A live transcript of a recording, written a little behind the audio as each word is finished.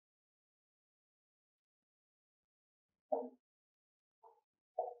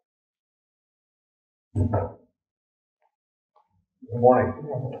Good morning.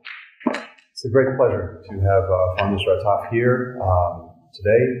 It's a great pleasure to have Foreign Minister Attaf here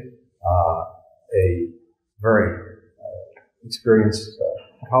today. A very experienced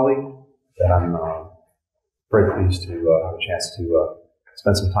colleague that I'm very pleased to have a chance to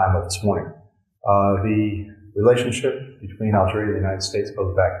spend some time with this morning. The relationship between Algeria and the United States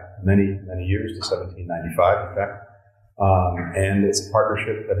goes back many, many years, to 1795, in fact. And it's a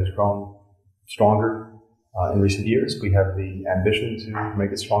partnership that has grown stronger in recent years. We have the ambition to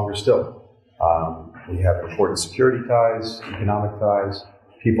make it stronger still. We have important security ties, economic ties,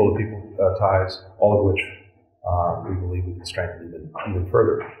 people-to-people ties, all of which we believe we can strengthen even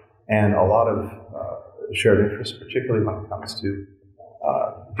further. And a lot of shared interests, particularly when it comes to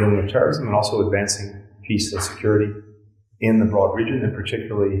dealing with terrorism and also advancing peace and security in the broad region, and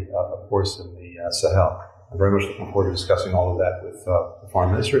particularly, of course, in the Sahel. I'm very much looking forward to discussing all of that with the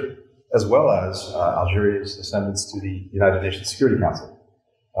Foreign Minister, as well as Algeria's ascendance to the United Nations Security Council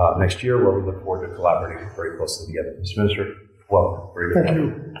next year, where we look forward to collaborating very closely together. Mr. Minister, welcome. Very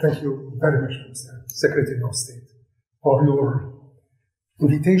good. Thank you very much, Mr. Secretary of State, for your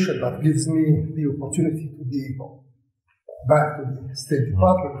invitation that gives me the opportunity to be back to the State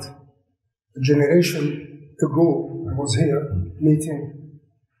Department. A generation ago, I was here meeting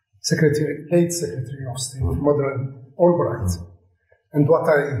late Secretary of State, Madeleine Albright. And what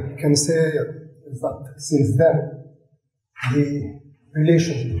I can say is that since then, the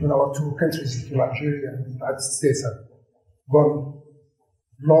relations between our two countries, between Algeria and the United States, have gone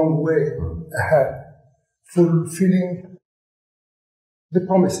a long way ahead, fulfilling the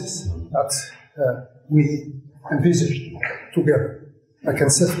promises that we envisaged together. I can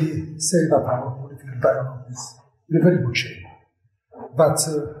safely say that our political dialogue is in a very good shape, that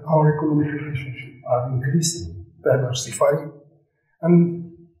our economic relationships are increasing, diversifying,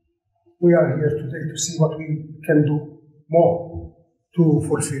 and we are here today to see what we can do more to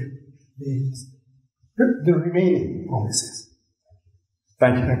fulfill the remaining promises.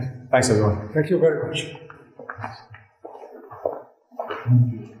 Thank you. Thanks, everyone. Thank you very much.